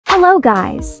Hello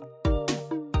guys!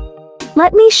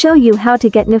 Let me show you how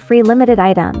to get new free limited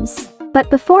items.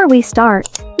 But before we start,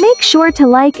 make sure to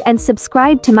like and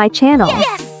subscribe to my channel.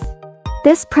 Yes!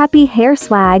 This preppy hair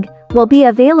swag will be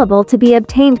available to be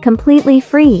obtained completely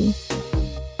free.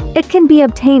 It can be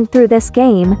obtained through this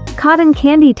game, Cotton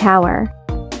Candy Tower.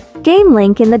 Game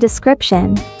link in the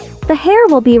description. The hair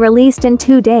will be released in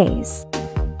 2 days.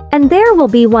 And there will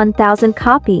be 1,000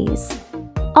 copies.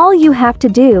 All you have to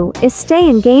do is stay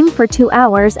in game for 2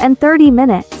 hours and 30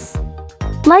 minutes.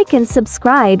 Like and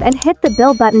subscribe and hit the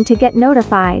bell button to get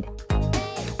notified.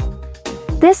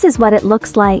 This is what it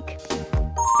looks like.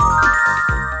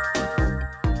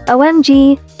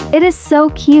 OMG, it is so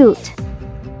cute.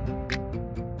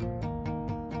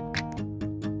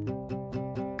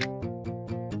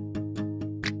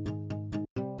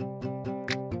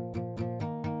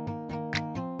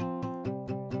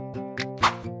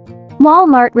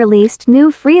 Walmart released new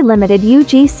free limited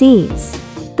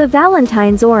UGCs. The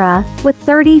Valentine's Aura, with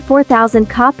 34,000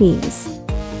 copies.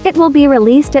 It will be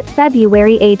released at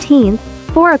February 18th,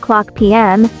 4 o'clock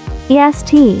p.m.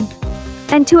 EST.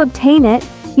 And to obtain it,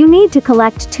 you need to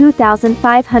collect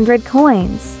 2,500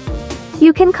 coins.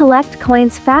 You can collect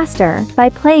coins faster by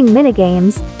playing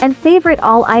minigames and favorite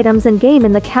all items in game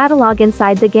in the catalog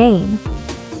inside the game.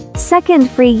 Second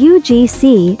free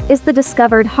UGC is the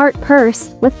Discovered Heart Purse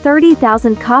with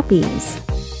 30,000 copies.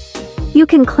 You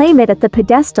can claim it at the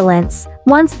pedestals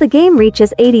once the game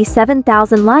reaches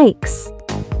 87,000 likes.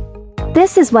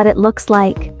 This is what it looks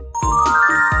like.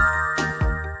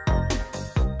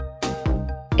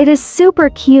 It is super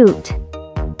cute.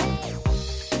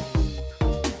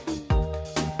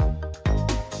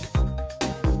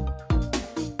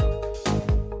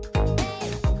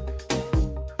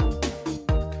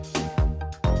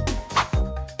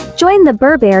 Join the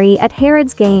Burberry at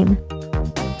Harrods game.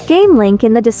 Game link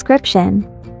in the description.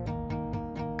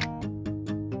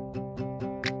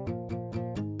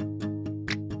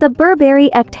 The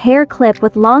Burberry Ect hair clip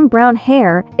with long brown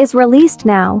hair is released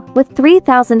now, with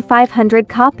 3,500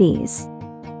 copies.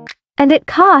 And it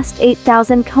cost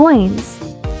 8,000 coins.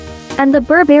 And the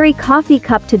Burberry coffee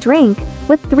cup to drink,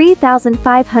 with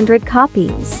 3,500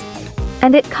 copies.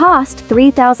 And it cost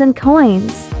 3,000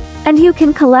 coins. And you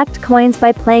can collect coins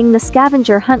by playing the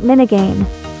scavenger hunt minigame.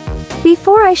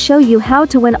 Before I show you how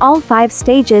to win all 5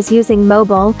 stages using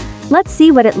mobile, let's see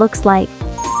what it looks like.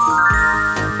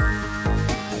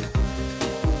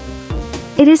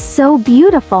 It is so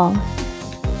beautiful.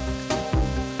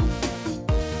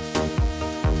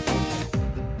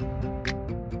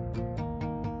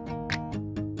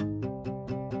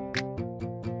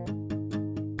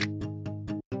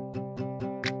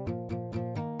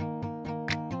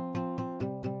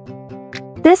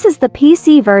 This is the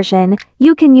PC version.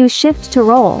 You can use Shift to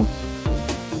roll.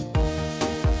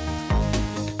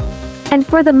 And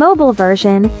for the mobile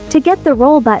version, to get the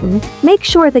roll button, make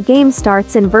sure the game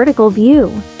starts in vertical view.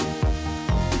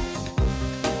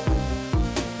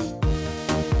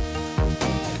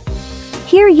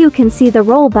 Here you can see the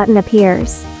roll button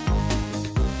appears.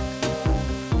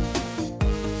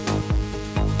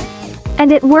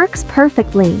 And it works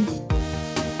perfectly.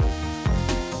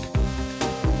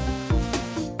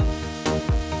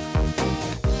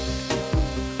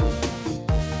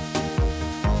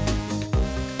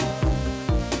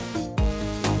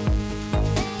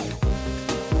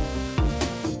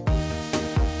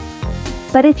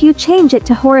 But if you change it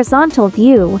to horizontal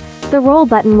view, the roll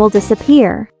button will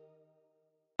disappear.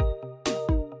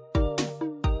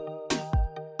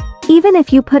 Even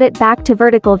if you put it back to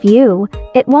vertical view,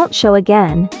 it won't show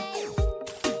again.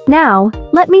 Now,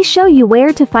 let me show you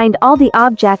where to find all the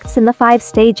objects in the 5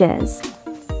 stages.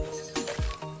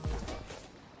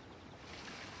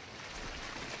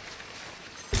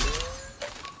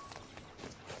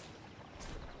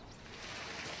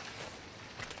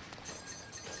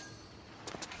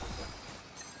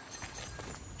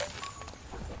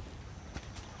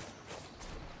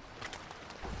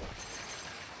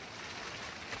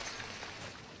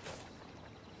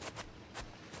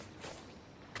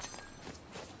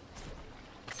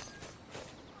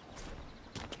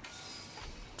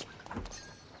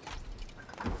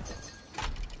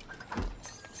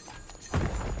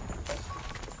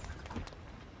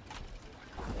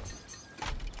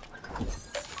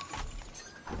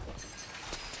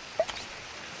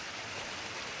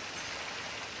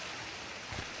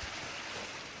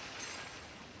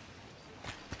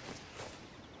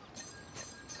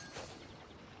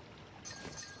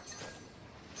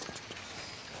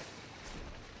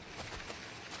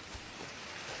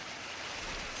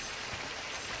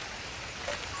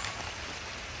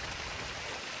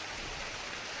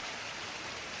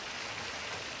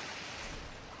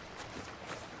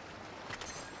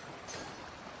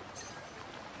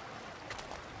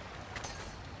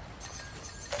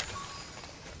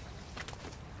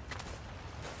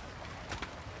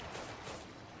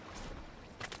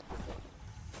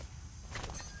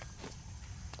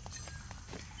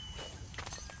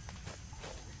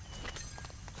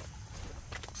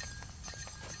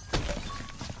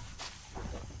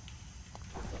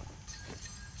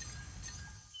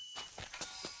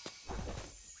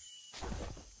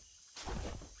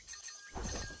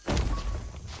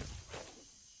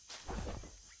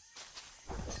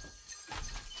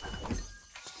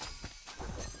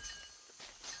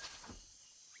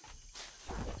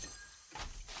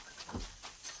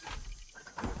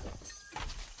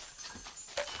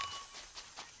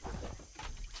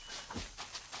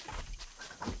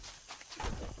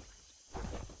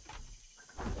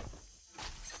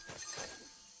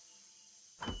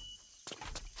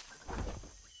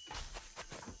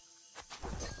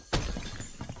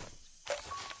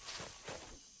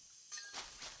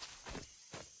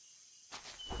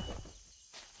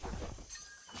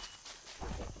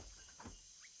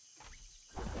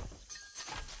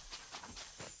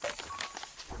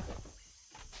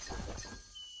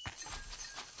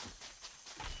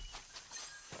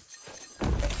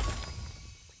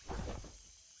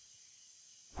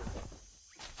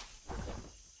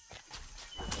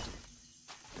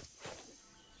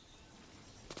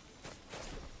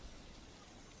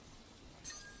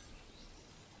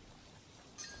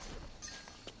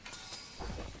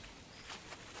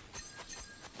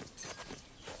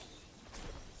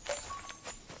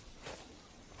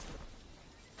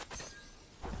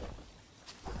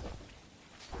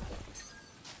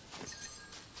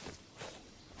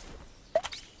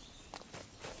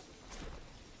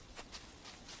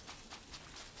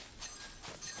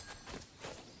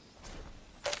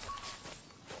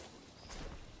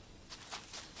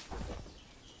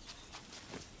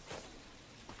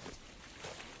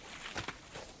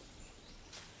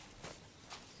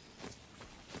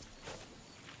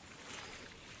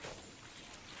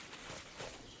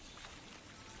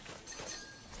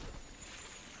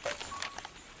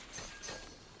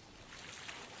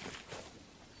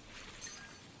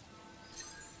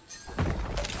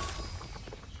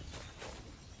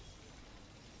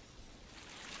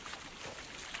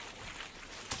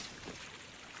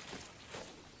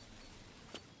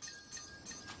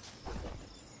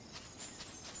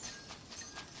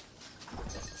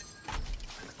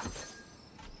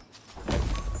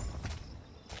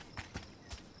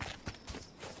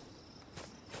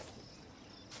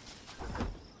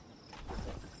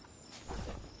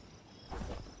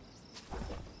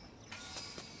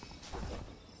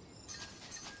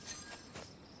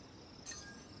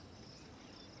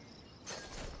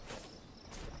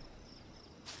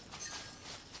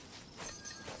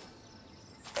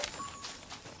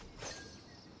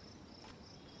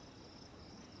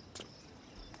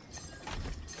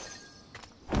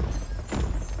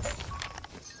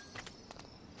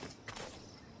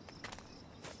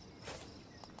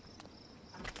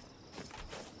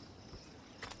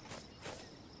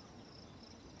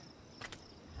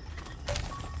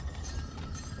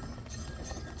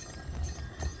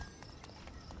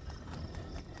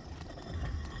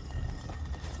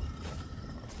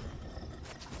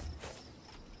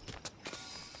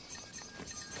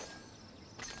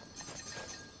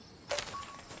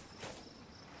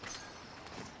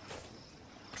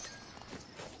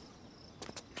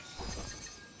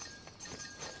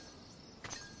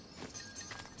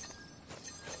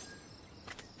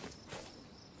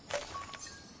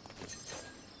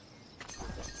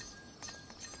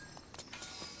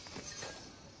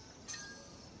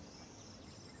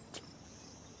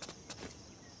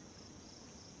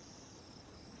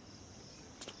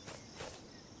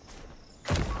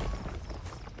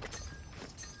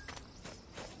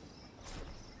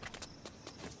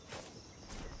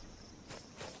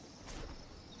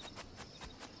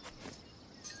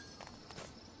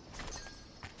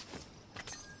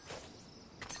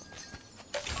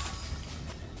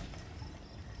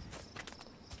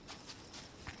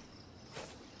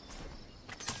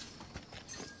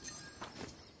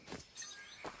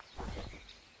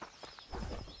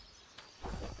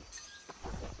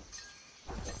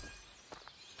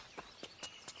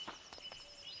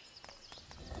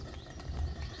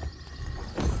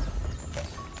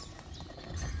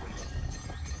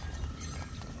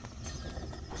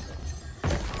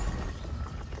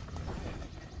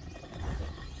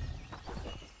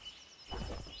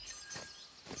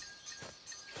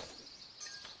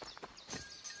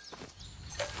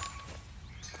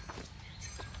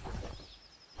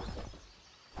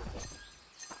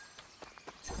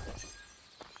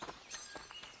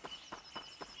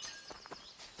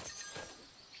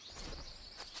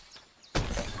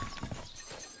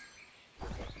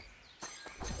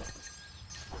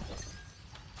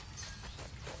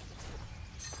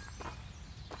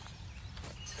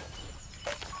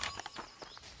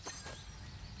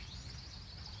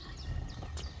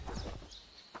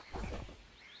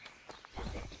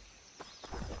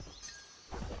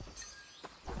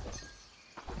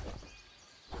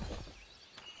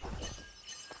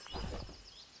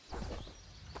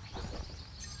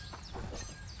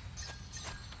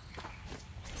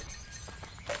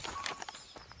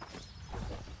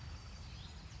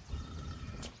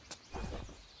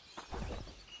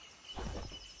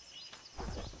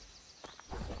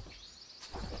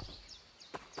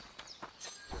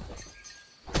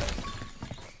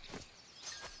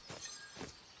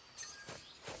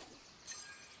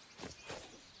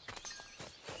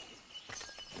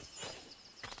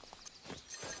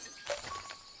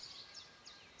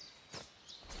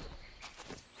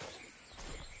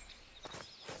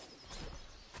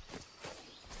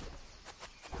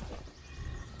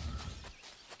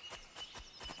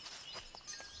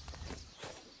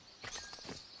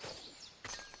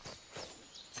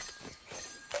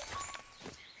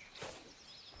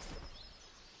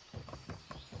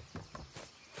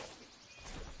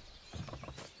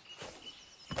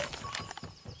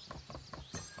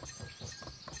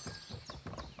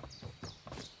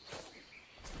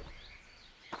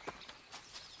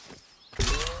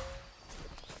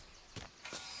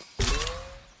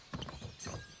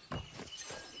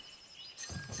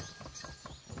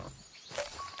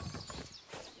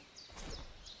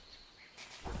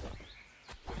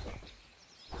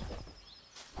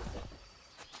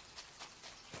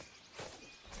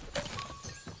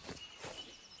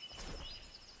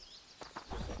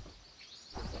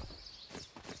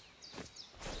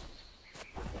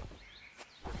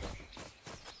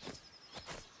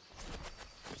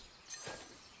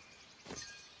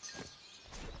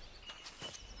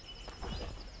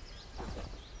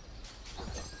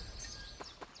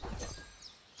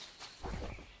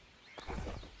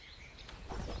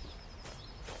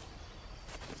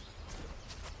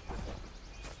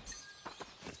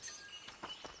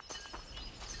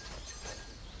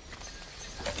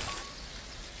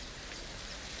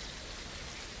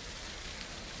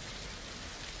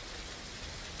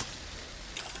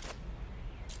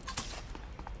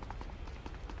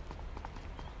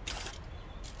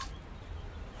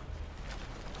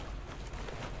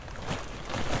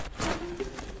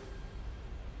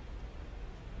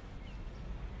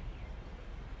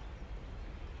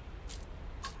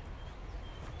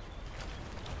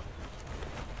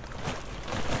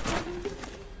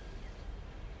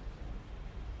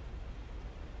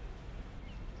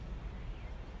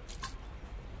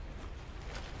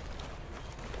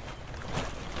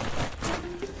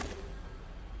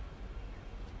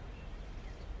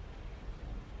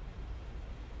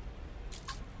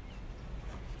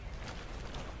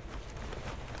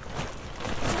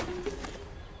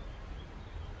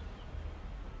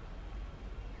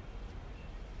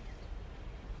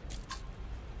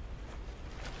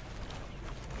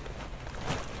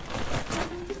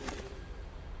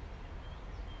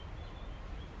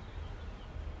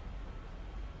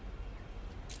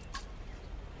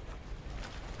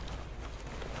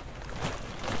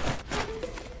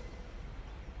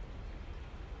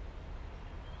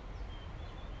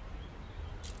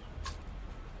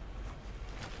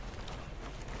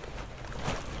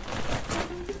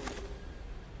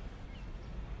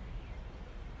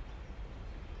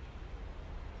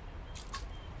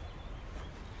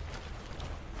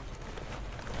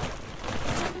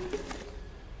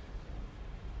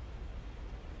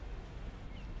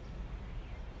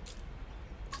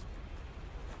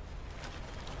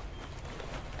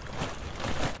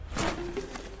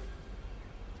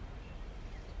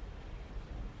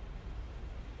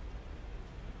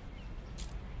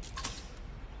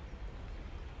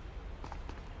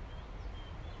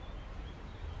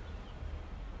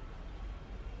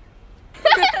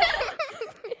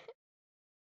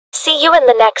 See you in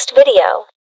the next video.